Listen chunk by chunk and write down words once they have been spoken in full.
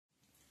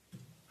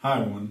Hi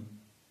everyone.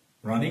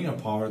 Running a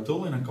power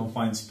tool in a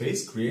confined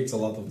space creates a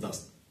lot of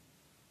dust,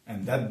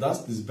 and that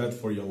dust is bad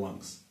for your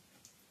lungs.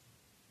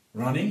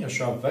 Running a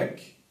shop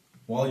vac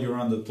while you're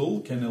on the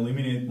tool can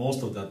eliminate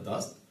most of that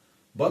dust,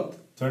 but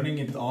turning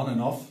it on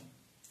and off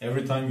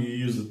every time you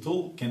use the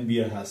tool can be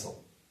a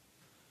hassle.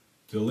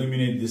 To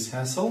eliminate this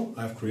hassle,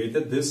 I've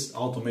created this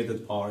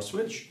automated power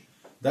switch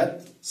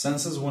that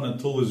senses when a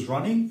tool is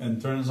running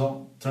and turns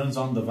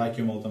on the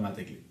vacuum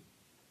automatically.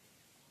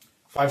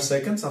 5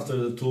 seconds after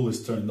the tool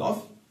is turned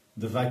off,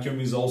 the vacuum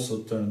is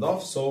also turned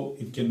off, so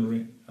it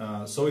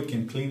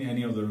can clean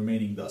any of the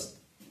remaining dust.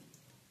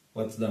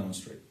 Let's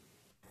demonstrate.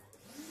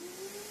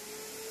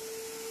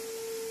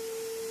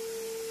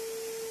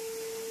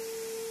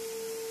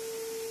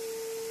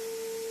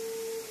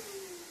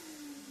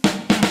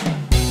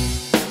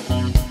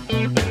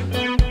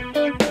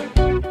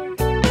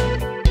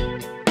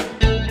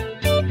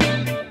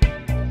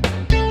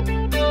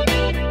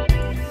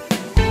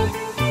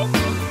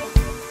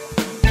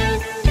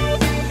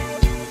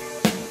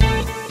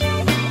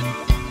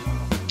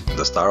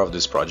 The star of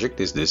this project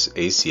is this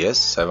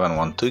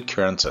ACS712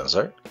 current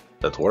sensor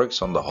that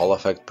works on the Hall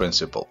effect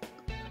principle.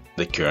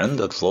 The current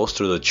that flows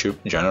through the tube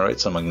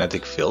generates a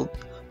magnetic field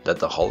that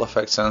the Hall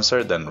effect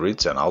sensor then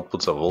reads and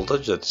outputs a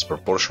voltage that is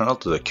proportional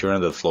to the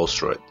current that flows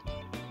through it.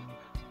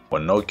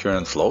 When no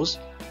current flows,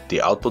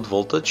 the output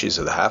voltage is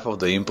at half of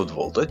the input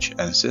voltage,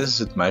 and since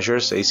it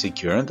measures AC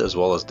current as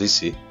well as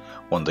DC,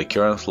 when the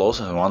current flows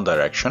in one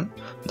direction,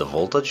 the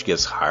voltage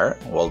gets higher,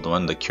 while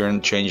when the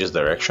current changes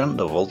direction,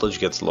 the voltage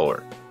gets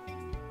lower.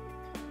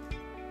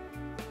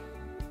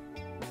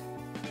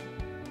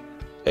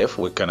 If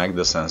we connect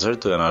the sensor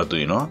to an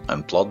Arduino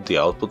and plot the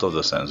output of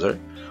the sensor,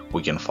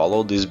 we can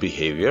follow this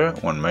behavior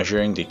when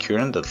measuring the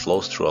current that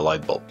flows through a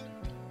light bulb.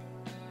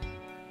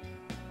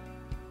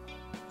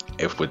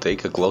 If we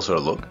take a closer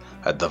look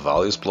at the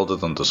values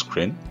plotted on the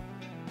screen,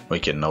 we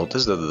can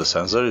notice that the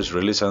sensor is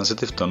really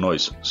sensitive to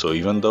noise, so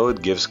even though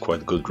it gives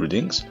quite good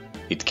readings,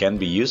 it can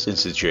be used in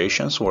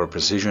situations where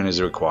precision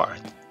is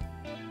required.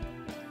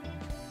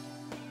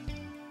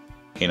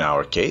 In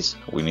our case,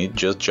 we need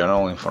just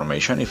general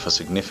information if a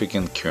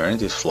significant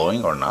current is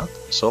flowing or not,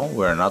 so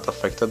we are not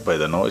affected by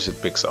the noise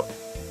it picks up.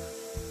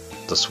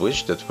 The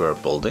switch that we are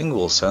building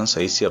will sense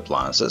AC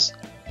appliances,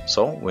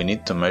 so we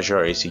need to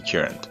measure AC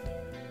current.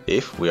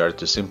 If we are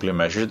to simply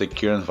measure the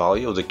current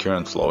value of the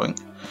current flowing,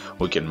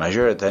 we can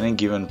measure at any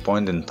given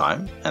point in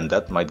time, and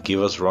that might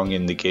give us wrong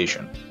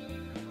indication.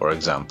 For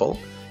example,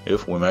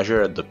 if we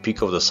measure at the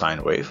peak of the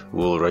sine wave,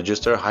 we will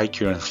register high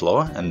current flow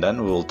and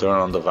then we will turn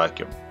on the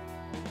vacuum.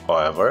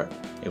 However,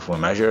 if we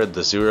measure at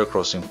the zero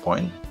crossing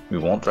point, we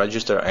won't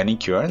register any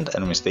current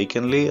and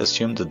mistakenly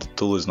assume that the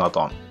tool is not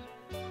on.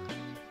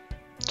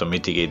 To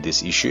mitigate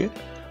this issue,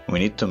 we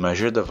need to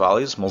measure the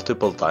values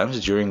multiple times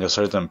during a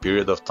certain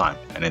period of time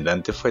and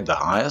identify the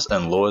highest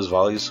and lowest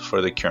values for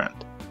the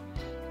current.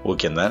 We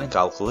can then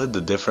calculate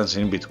the difference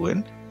in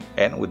between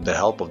and, with the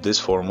help of this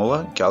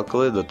formula,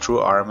 calculate the true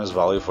RMS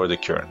value for the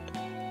current.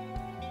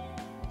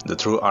 The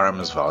true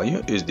RMS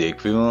value is the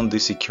equivalent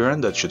DC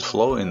current that should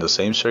flow in the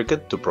same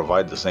circuit to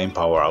provide the same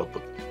power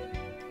output.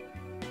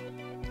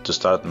 To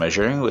start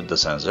measuring with the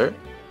sensor,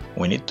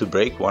 we need to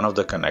break one of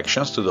the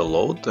connections to the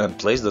load and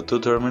place the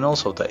two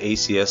terminals of the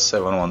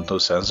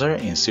ACS712 sensor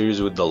in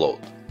series with the load.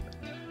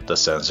 The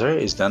sensor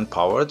is then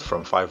powered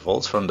from 5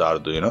 volts from the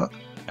Arduino,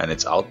 and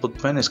its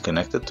output pin is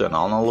connected to an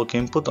analog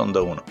input on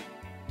the Uno.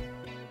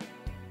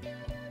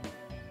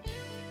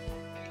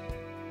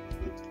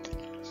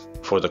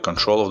 For the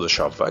control of the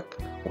shop vac,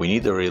 we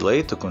need a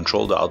relay to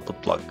control the output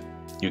plug.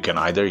 You can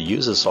either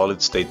use a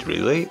solid-state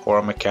relay or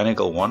a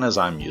mechanical one as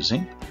I'm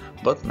using,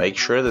 but make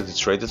sure that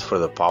it's rated for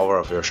the power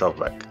of your shop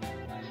vac.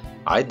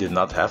 I did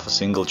not have a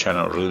single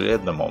channel relay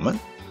at the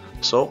moment,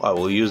 so I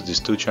will use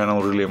this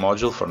 2-channel relay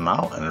module for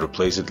now and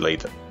replace it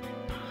later.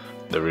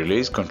 The relay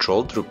is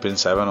controlled through pin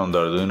 7 on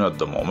the Arduino at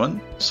the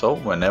moment, so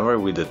whenever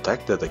we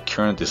detect that a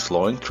current is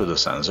flowing through the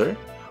sensor,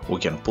 we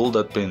can pull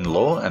that pin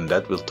low and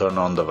that will turn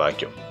on the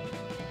vacuum.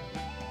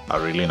 A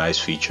really nice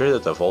feature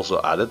that I've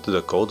also added to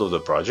the code of the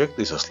project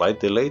is a slight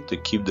delay to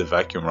keep the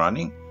vacuum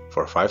running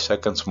for 5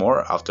 seconds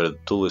more after the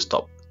tool is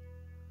stopped.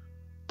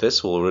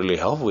 This will really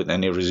help with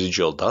any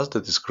residual dust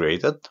that is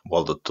created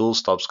while the tool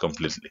stops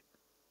completely.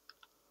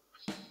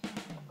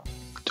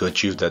 To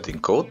achieve that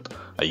in code,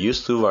 I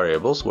use 2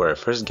 variables where I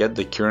first get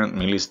the current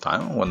millis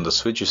time when the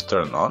switch is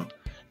turned on,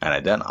 and I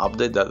then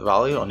update that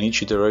value on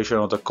each iteration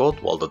of the code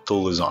while the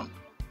tool is on.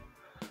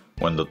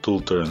 When the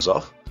tool turns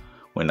off,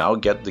 we now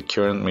get the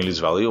current millis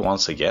value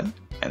once again,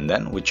 and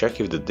then we check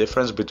if the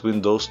difference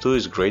between those two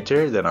is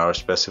greater than our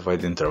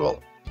specified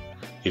interval.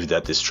 If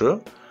that is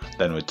true,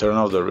 then we turn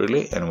off the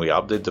relay and we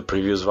update the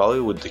previous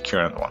value with the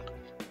current one.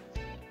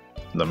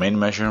 The main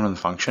measurement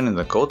function in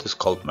the code is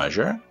called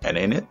measure, and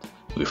in it,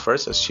 we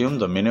first assume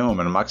the minimum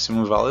and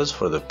maximum values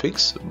for the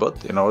peaks,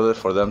 but in order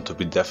for them to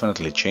be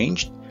definitely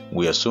changed,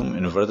 we assume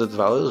inverted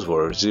values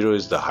where 0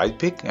 is the high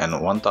peak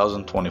and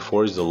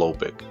 1024 is the low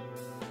peak.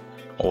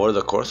 Over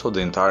the course of the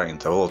entire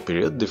interval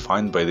period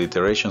defined by the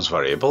iterations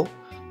variable,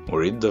 we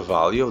read the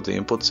value of the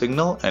input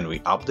signal and we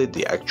update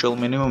the actual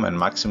minimum and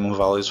maximum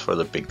values for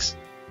the peaks.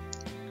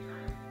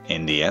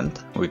 In the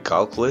end, we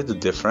calculate the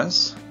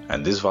difference,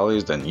 and this value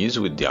is then used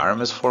with the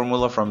RMS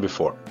formula from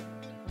before.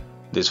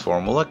 This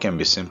formula can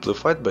be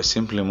simplified by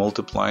simply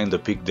multiplying the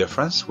peak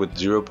difference with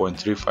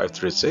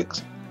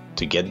 0.3536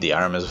 to get the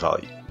RMS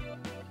value.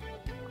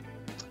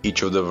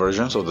 Each of the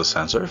versions of the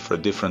sensor for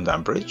different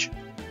amperage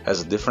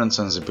has a different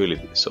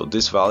sensibility, so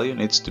this value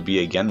needs to be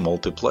again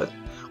multiplied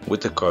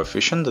with a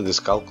coefficient that is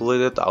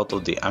calculated out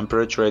of the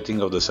amperage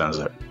rating of the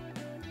sensor.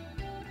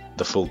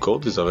 The full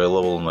code is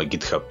available on my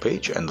GitHub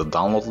page and the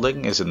download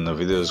link is in the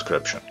video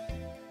description.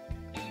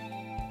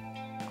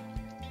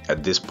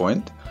 At this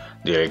point,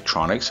 the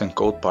electronics and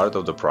code part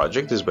of the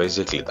project is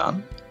basically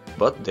done,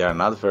 but they are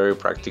not very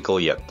practical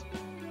yet.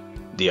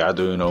 The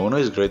Arduino Uno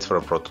is great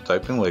for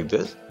prototyping like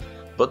this,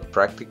 but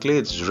practically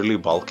it's really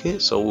bulky,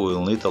 so we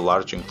will need a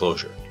large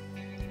enclosure.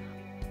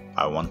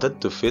 I wanted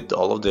to fit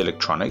all of the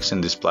electronics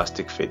in this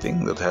plastic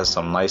fitting that has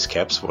some nice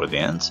caps for the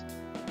ends,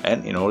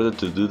 and in order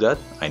to do that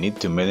I need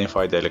to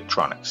magnify the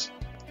electronics.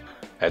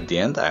 At the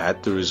end I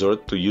had to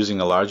resort to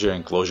using a larger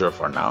enclosure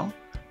for now,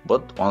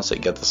 but once I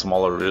get a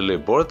smaller relay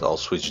board I'll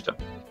switch them.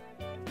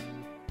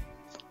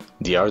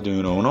 The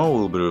Arduino Uno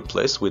will be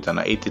replaced with an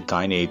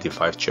Attiny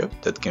 85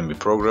 chip that can be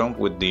programmed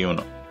with the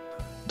Uno.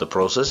 The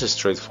process is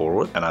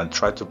straightforward and I'll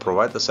try to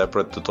provide a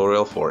separate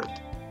tutorial for it.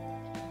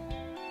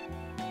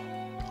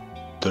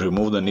 To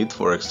remove the need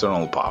for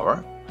external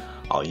power,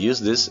 I'll use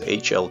this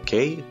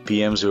HLK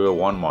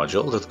PM01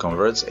 module that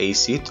converts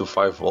AC to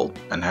 5V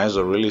and has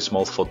a really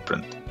small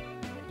footprint.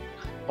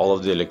 All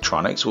of the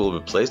electronics will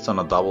be placed on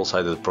a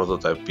double-sided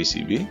prototype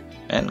PCB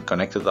and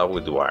connected up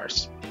with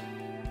wires.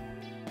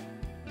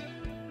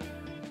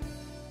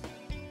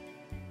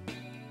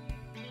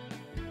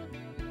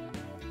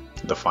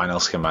 The final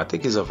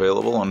schematic is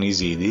available on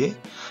EasyEDA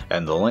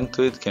and the link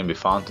to it can be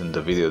found in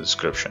the video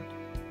description.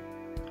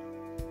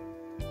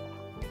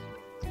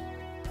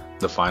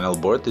 The final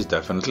board is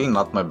definitely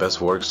not my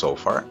best work so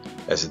far,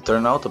 as it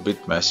turned out a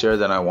bit messier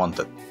than I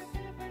wanted.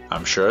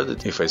 I'm sure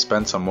that if I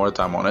spend some more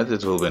time on it,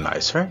 it will be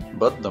nicer,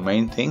 but the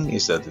main thing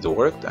is that it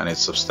worked and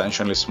it's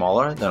substantially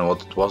smaller than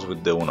what it was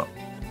with the Uno.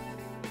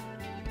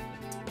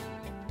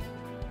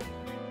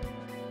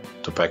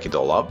 To pack it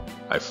all up,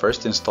 I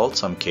first installed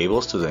some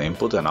cables to the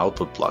input and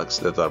output plugs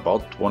that are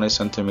about 20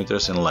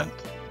 cm in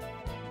length.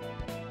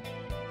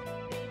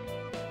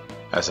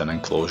 As an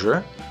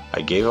enclosure, I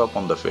gave up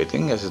on the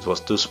fitting as it was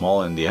too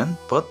small in the end,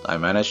 but I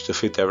managed to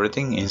fit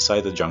everything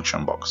inside the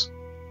junction box.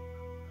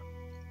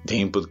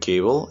 The input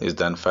cable is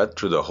then fed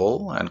through the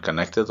hole and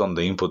connected on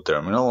the input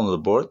terminal on the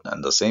board,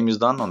 and the same is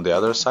done on the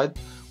other side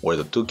where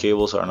the two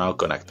cables are now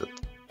connected.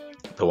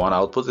 The one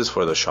output is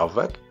for the shop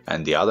vac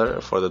and the other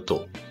for the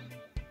tool.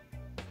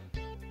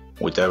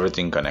 With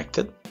everything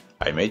connected,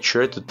 I made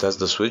sure to test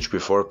the switch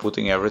before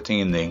putting everything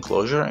in the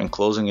enclosure and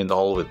closing it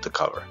all with the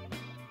cover.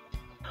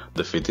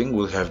 The fitting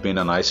would have been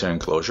a nicer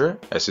enclosure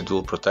as it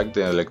will protect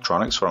the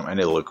electronics from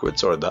any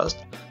liquids or dust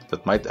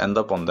that might end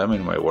up on them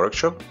in my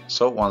workshop,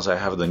 so once I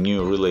have the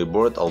new relay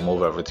board I'll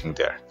move everything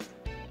there.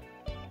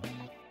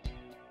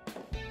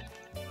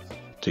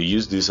 To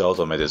use this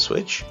automated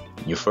switch,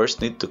 you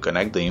first need to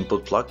connect the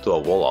input plug to a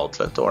wall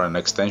outlet or an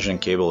extension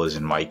cable as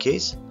in my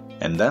case,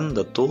 and then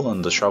the tool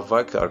and the shop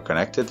vac are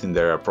connected in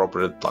their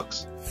appropriate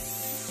plugs.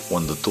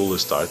 When the tool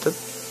is started,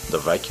 the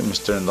vacuum is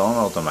turned on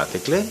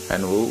automatically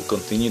and will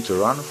continue to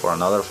run for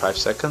another 5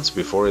 seconds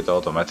before it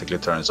automatically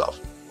turns off.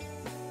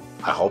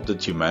 I hope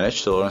that you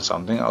managed to learn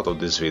something out of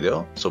this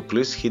video, so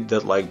please hit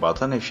that like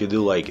button if you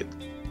do like it.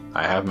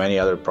 I have many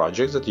other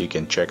projects that you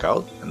can check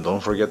out, and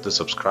don't forget to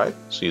subscribe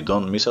so you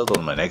don't miss out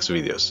on my next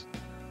videos.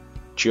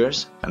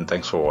 Cheers and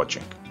thanks for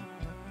watching.